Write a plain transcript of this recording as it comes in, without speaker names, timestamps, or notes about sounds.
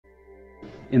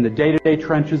in the day-to-day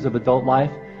trenches of adult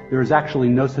life, there is actually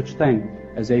no such thing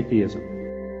as atheism.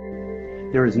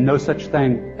 There is no such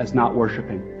thing as not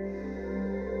worshiping.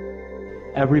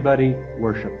 Everybody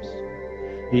worships.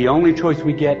 The only choice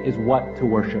we get is what to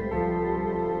worship.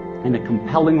 And a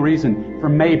compelling reason for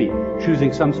maybe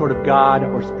choosing some sort of God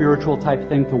or spiritual type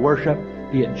thing to worship,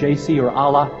 be it JC or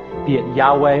Allah, be it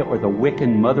Yahweh or the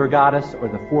Wiccan Mother Goddess or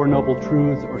the Four Noble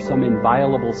Truths or some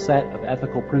inviolable set of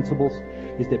ethical principles,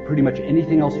 is that pretty much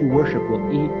anything else you worship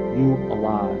will eat you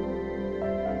alive.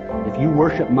 If you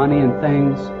worship money and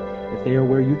things, if they are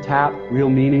where you tap real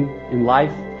meaning in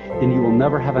life, then you will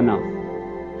never have enough.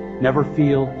 Never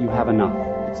feel you have enough.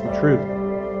 It's the truth.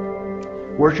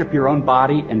 Worship your own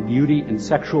body and beauty and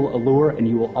sexual allure, and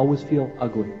you will always feel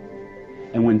ugly.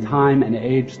 And when time and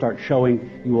age start showing,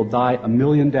 you will die a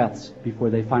million deaths before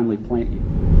they finally plant you.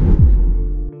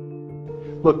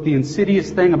 Look, the insidious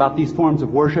thing about these forms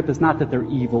of worship is not that they're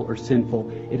evil or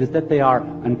sinful. It is that they are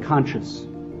unconscious.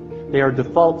 They are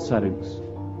default settings.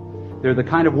 They're the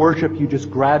kind of worship you just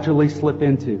gradually slip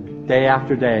into, day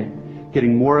after day,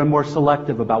 getting more and more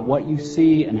selective about what you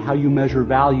see and how you measure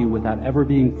value without ever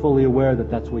being fully aware that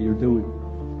that's what you're doing.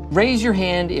 Raise your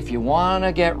hand if you want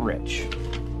to get rich.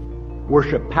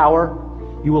 Worship power,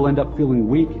 you will end up feeling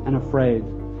weak and afraid,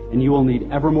 and you will need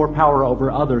ever more power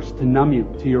over others to numb you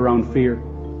to your own fear.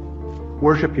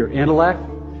 Worship your intellect,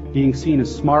 being seen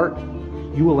as smart,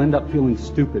 you will end up feeling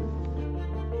stupid.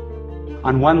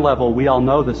 On one level, we all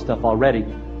know this stuff already.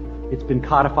 It's been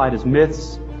codified as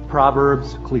myths,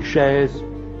 proverbs, cliches,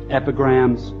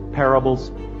 epigrams,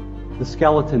 parables, the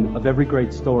skeleton of every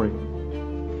great story.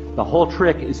 The whole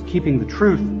trick is keeping the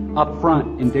truth up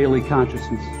front in daily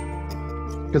consciousness.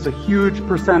 Because a huge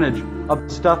percentage of the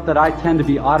stuff that I tend to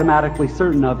be automatically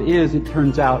certain of is, it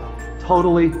turns out,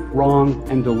 totally wrong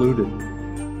and deluded.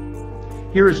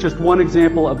 Here is just one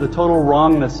example of the total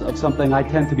wrongness of something I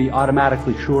tend to be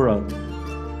automatically sure of.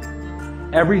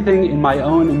 Everything in my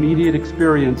own immediate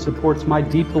experience supports my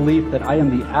deep belief that I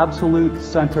am the absolute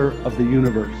center of the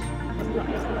universe.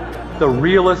 The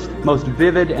realest, most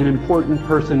vivid and important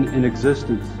person in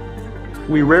existence.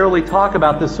 We rarely talk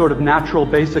about this sort of natural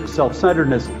basic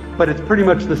self-centeredness, but it's pretty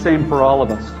much the same for all of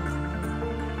us.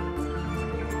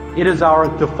 It is our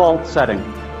default setting,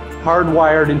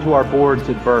 hardwired into our boards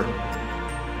at birth.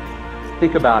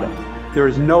 Think about it. There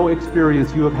is no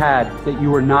experience you have had that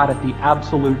you are not at the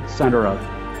absolute center of.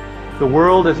 The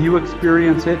world as you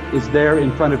experience it is there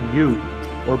in front of you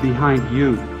or behind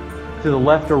you, to the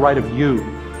left or right of you,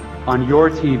 on your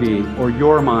TV or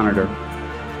your monitor.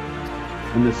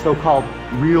 And the so-called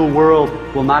real world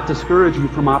will not discourage you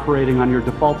from operating on your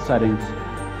default settings,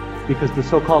 because the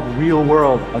so-called real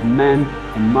world of men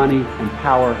and money and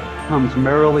power comes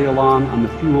merrily along on the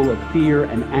fuel of fear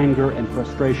and anger and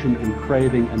frustration and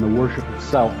craving and the worship of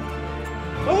self.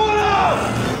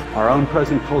 Our own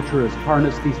present culture has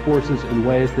harnessed these forces in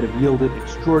ways that have yielded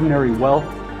extraordinary wealth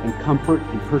and comfort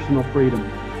and personal freedom.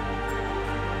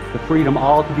 The freedom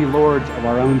all to be lords of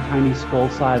our own tiny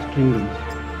skull-sized kingdoms,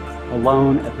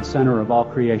 alone at the center of all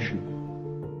creation.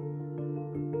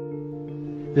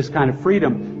 This kind of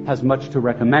freedom has much to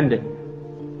recommend it.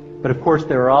 But of course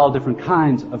there are all different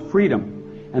kinds of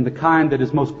freedom, and the kind that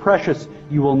is most precious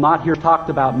you will not hear talked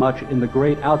about much in the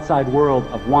great outside world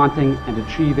of wanting and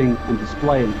achieving and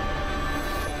displaying.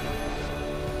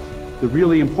 The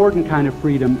really important kind of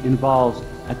freedom involves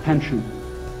attention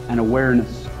and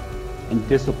awareness and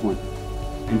discipline,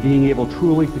 and being able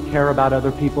truly to care about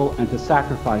other people and to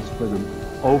sacrifice for them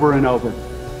over and over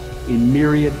in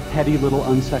myriad petty little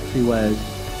unsexy ways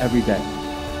every day.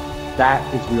 That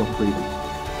is real freedom.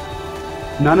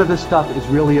 None of this stuff is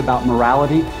really about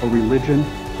morality or religion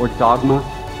or dogma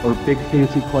or big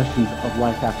fancy questions of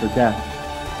life after death.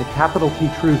 The capital T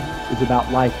truth is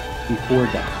about life before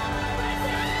death.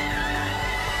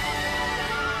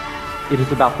 It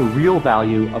is about the real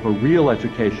value of a real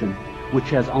education, which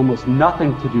has almost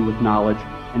nothing to do with knowledge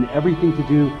and everything to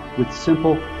do with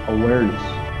simple awareness.